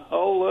has.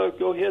 I'll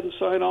go ahead and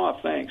sign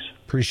off. Thanks.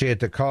 Appreciate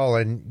the call.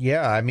 And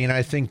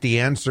I think the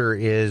answer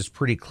is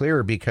pretty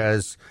clear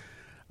because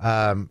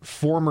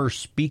former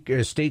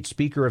state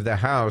speaker of the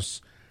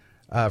House,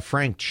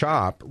 Frank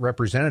Chopp,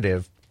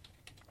 representative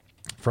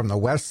from the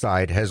West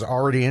Side, has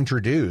already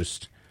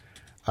introduced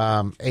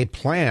a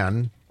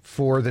plan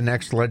for the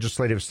next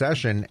legislative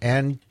session.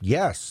 And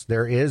yes,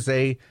 there is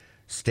a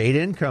state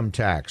income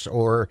tax,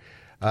 or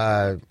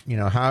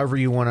whatever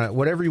you want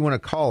to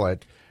call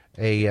it,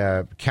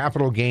 a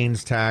capital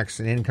gains tax,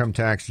 an income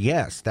tax.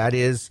 Yes, that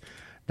is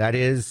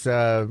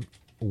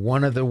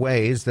one of the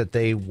ways that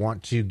they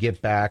want to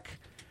get back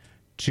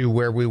to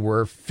where we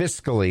were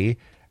fiscally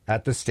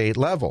at the state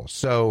level.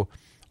 So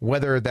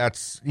whether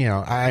that's,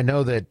 I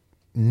know that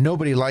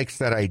nobody likes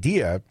that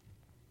idea,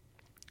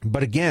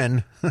 but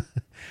again,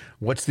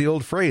 what's the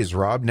old phrase,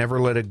 Rob?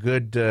 Never let a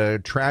good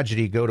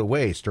tragedy go to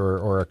waste,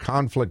 or a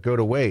conflict go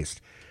to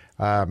waste.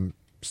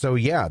 So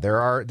yeah,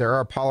 there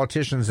are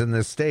politicians in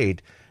this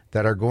state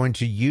that are going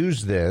to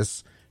use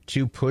this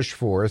to push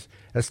forth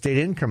a state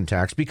income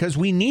tax because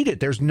we need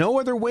it. There's no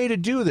other way to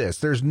do this.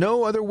 There's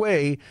no other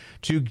way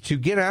to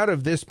get out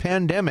of this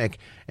pandemic.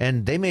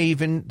 And they may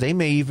even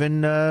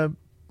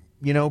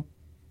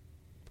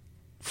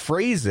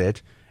phrase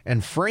it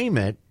and frame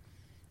it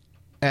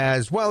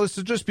as, well, this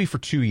will just be for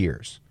 2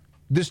 years,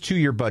 this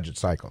 2-year budget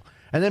cycle.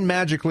 And then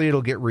magically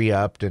it'll get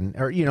re-upped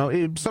or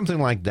something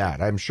like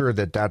that. I'm sure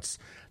that that's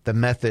the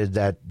method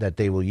that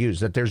they will use,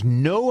 that there's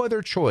no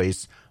other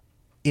choice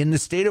in the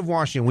state of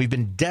Washington. We've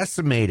been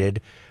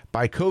decimated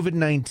by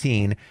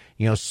COVID-19.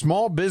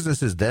 Small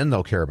businesses, then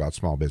they'll care about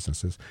small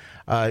businesses,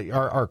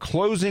 are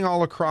closing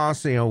all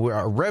across.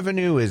 Our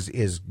revenue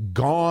is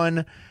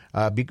gone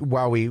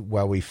while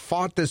we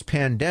fought this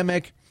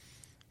pandemic.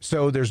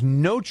 So there's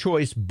no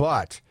choice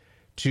but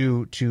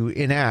to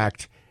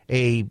enact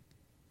a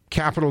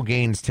capital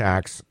gains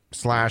tax /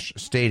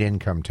 state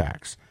income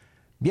tax.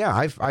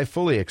 Yeah, I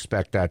fully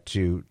expect that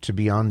to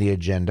be on the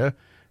agenda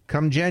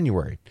come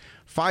January.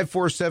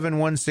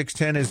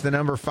 547-1610 is the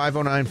number,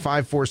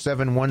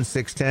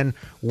 509-547-1610.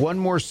 One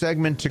more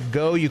segment to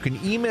go. You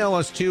can email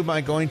us, too,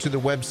 by going to the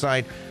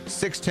website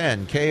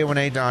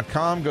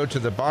 610kona.com. Go to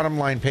the bottom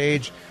line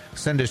page.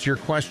 Send us your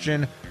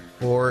question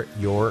or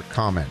your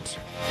comment.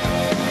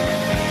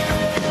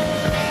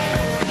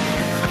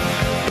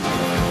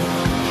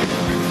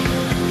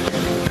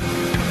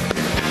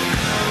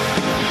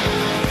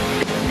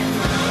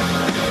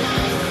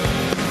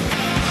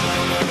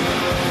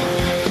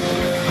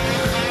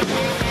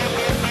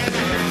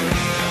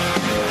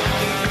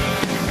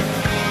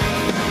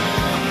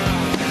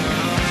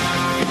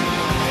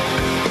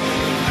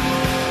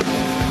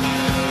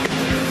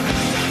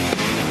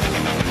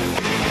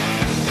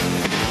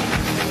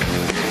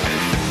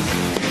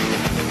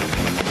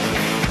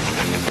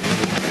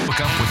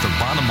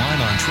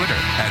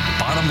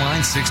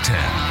 Bottomline 610.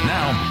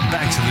 Now,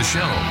 back to the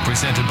show,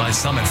 presented by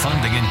Summit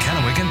Funding in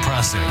Kennewick and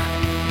Prosser.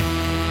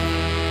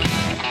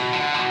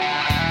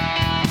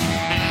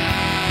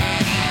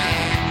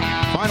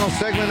 Final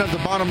segment of the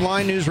Bottom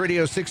Line, News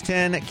Radio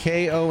 610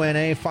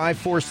 KONA,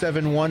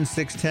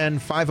 547-1610,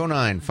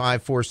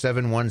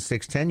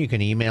 509-547-1610. You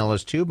can email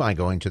us too by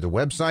going to the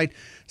website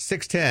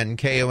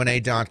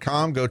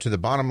 610kona.com. Go to the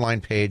Bottom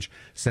Line page,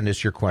 send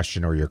us your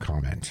question or your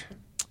comment.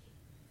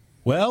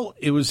 Well,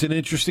 it was an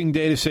interesting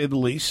day to say the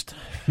least.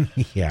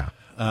 Yeah.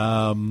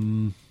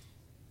 We'll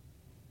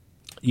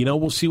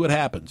see what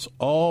happens.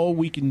 All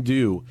we can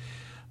do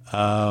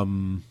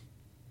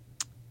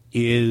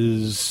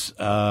is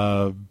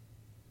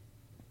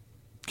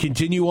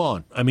continue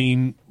on. I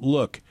mean,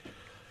 look,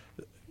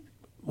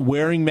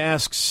 wearing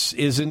masks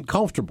isn't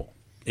comfortable.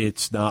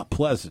 It's not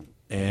pleasant.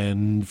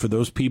 And for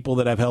those people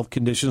that have health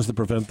conditions that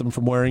prevent them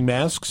from wearing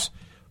masks,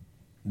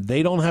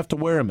 they don't have to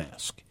wear a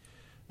mask.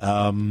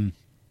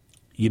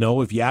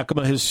 If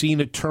Yakima has seen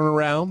a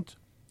turnaround,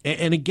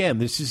 and again,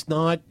 this is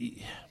not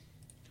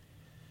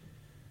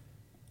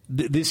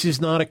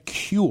a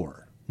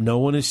cure. No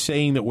one is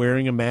saying that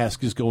wearing a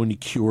mask is going to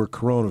cure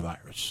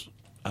coronavirus.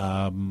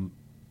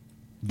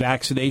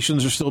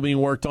 Vaccinations are still being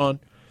worked on.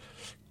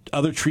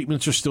 Other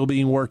treatments are still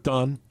being worked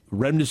on.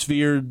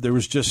 Remdesivir, there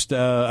was just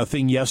a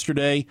thing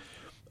yesterday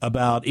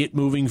about it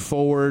moving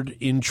forward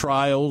in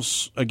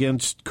trials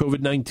against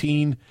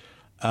COVID-19.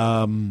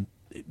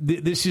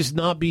 This is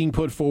not being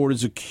put forward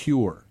as a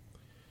cure.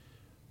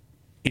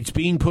 It's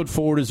being put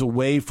forward as a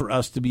way for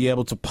us to be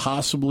able to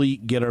possibly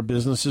get our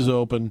businesses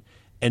open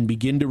and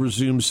begin to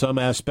resume some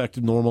aspect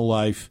of normal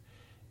life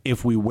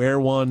if we wear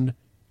one,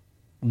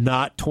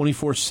 not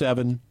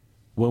 24/7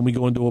 when we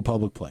go into a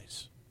public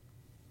place.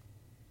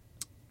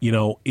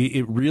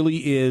 It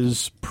really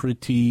is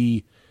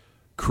pretty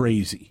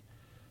crazy.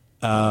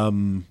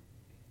 So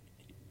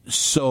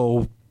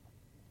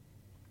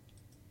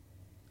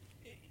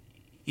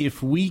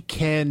if we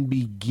can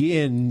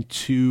begin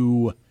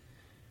to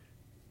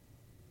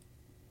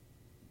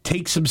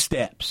take some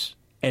steps.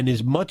 And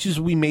as much as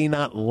we may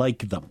not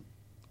like them,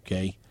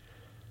 okay,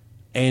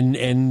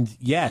 and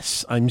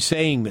yes, I'm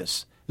saying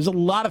this. There's a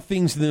lot of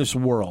things in this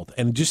world,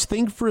 and just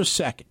think for a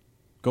second.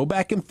 Go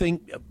back and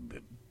think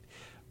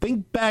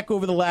back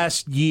over the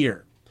last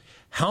year.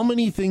 How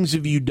many things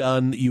have you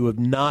done that you have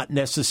not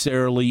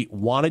necessarily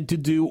wanted to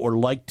do or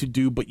liked to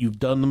do, but you've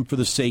done them for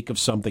the sake of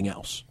something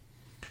else?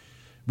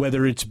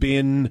 Whether it's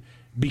been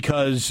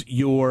because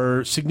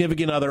your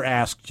significant other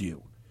asked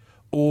you,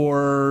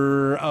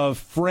 or a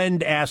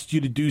friend asked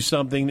you to do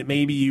something that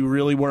maybe you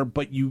really weren't,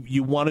 but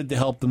you wanted to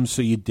help them,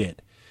 so you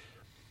did.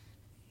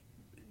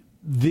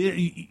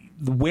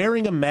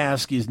 Wearing a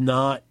mask is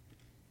not...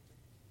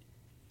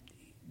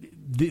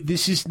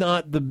 This is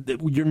not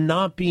you're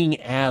not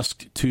being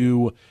asked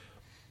to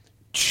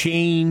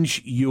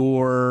change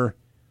your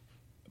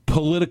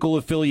political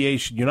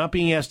affiliation. You're not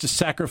being asked to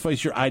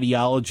sacrifice your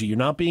ideology. You're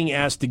not being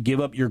asked to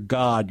give up your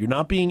God. You're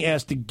not being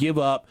asked to give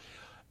up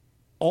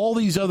all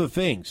these other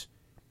things.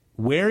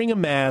 Wearing a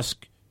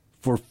mask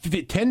for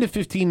 10 to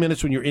 15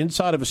 minutes when you're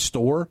inside of a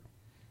store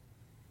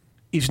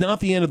is not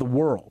the end of the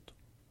world.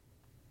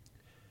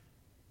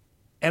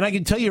 And I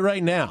can tell you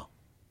right now,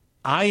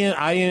 I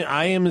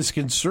am as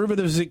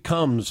conservative as it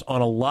comes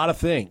on a lot of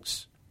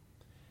things.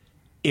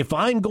 If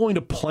I'm going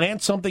to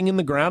plant something in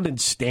the ground and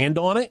stand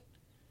on it,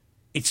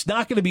 it's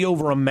not going to be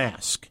over a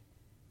mask.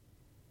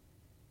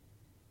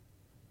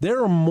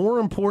 There are more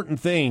important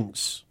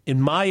things,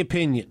 in my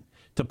opinion,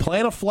 to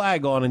plant a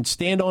flag on and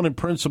stand on in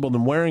principle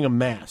than wearing a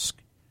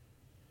mask.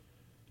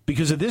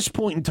 Because at this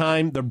point in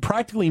time, they're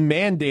practically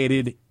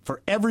mandated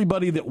for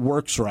everybody that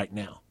works right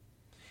now.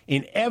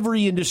 In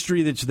every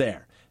industry that's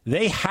there.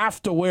 They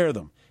have to wear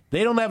them.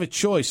 They don't have a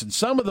choice. And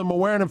some of them are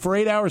wearing them for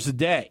 8 hours a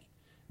day.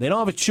 They don't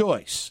have a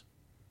choice.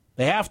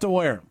 They have to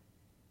wear them.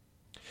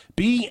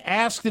 Being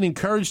asked and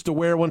encouraged to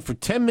wear one for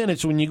 10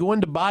 minutes when you go in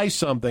to buy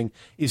something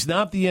is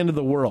not the end of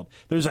the world.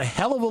 There's a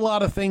hell of a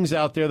lot of things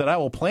out there that I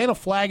will plant a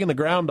flag in the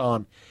ground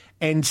on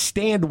and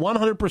stand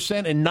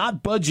 100% and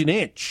not budge an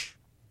inch.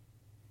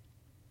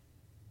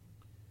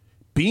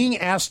 Being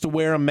asked to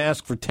wear a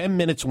mask for 10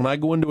 minutes when I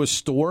go into a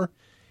store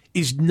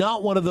is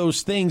not one of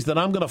those things that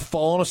I'm going to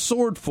fall on a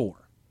sword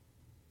for.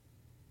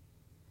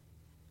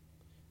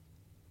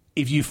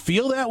 If you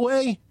feel that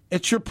way,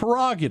 it's your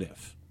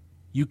prerogative.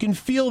 You can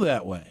feel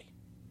that way.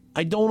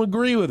 I don't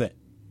agree with it.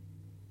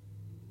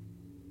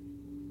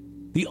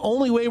 The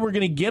only way we're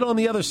going to get on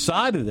the other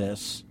side of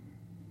this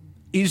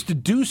is to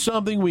do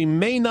something we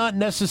may not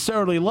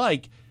necessarily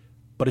like,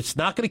 but it's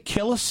not going to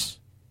kill us.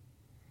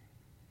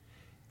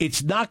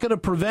 It's not going to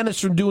prevent us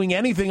from doing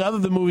anything other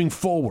than moving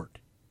forward.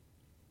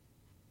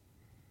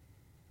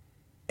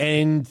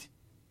 And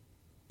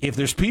if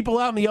there's people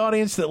out in the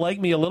audience that like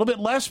me a little bit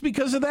less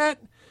because of that,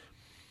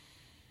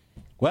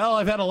 well,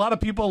 I've had a lot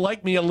of people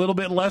like me a little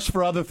bit less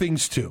for other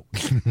things, too.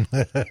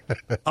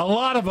 A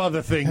lot of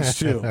other things,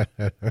 too.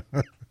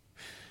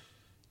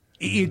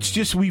 It's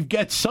just we've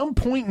got some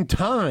point in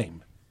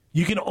time.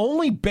 You can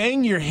only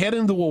bang your head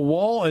into a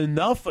wall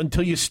enough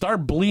until you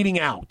start bleeding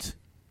out.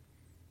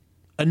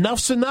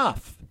 Enough's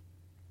enough.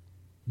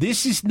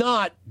 This is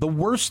not the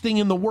worst thing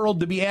in the world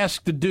to be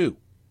asked to do.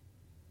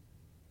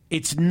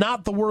 It's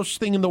not the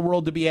worst thing in the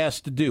world to be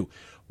asked to do.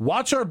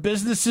 Watch our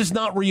businesses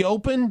not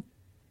reopen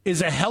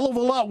is a hell of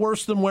a lot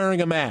worse than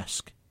wearing a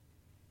mask.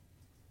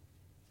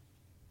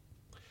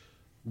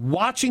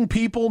 Watching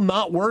people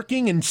not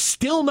working and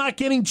still not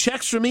getting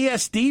checks from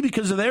ESD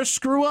because of their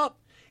screw-up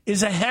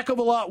is a heck of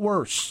a lot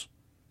worse.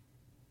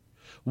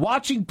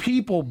 Watching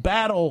people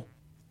battle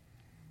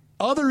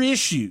other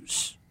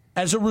issues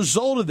as a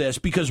result of this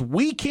because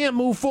we can't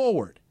move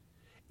forward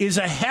is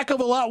a heck of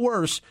a lot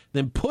worse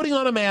than putting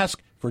on a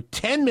mask for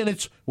 10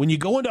 minutes when you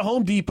go into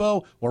Home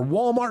Depot or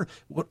Walmart.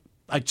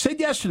 I said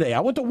yesterday, I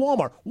went to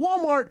Walmart.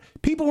 Walmart,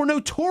 people were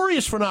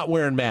notorious for not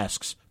wearing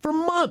masks for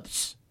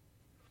months.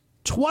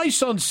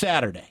 Twice on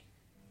Saturday.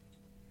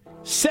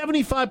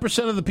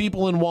 75% of the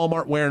people in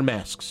Walmart wearing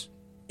masks.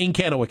 In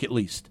Kennewick, at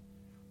least.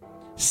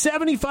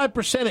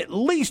 75% at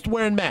least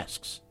wearing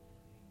masks.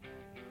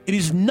 It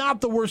is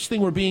not the worst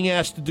thing we're being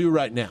asked to do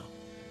right now.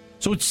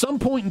 So at some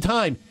point in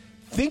time,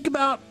 think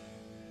about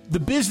the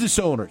business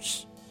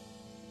owners.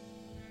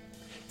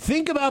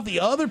 Think about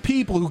the other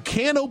people who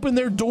can't open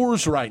their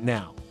doors right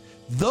now.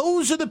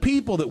 Those are the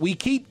people that we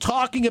keep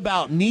talking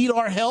about need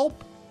our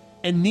help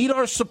and need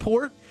our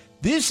support.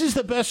 This is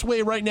the best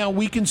way right now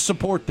we can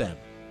support them.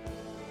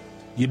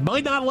 You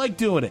might not like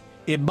doing it.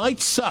 It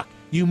might suck.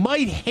 You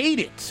might hate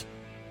it.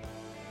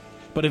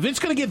 But if it's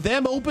going to get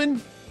them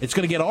open, it's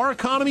going to get our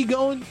economy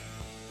going.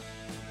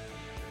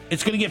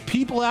 It's going to get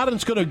people out and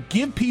it's going to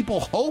give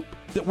people hope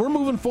that we're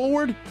moving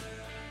forward.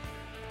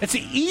 It's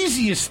the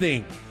easiest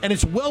thing, and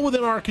it's well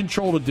within our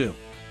control to do.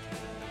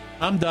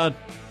 I'm done.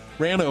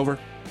 Ran over.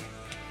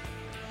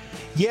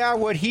 Yeah,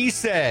 what he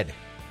said.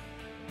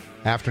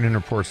 Afternoon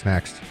Report's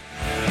next.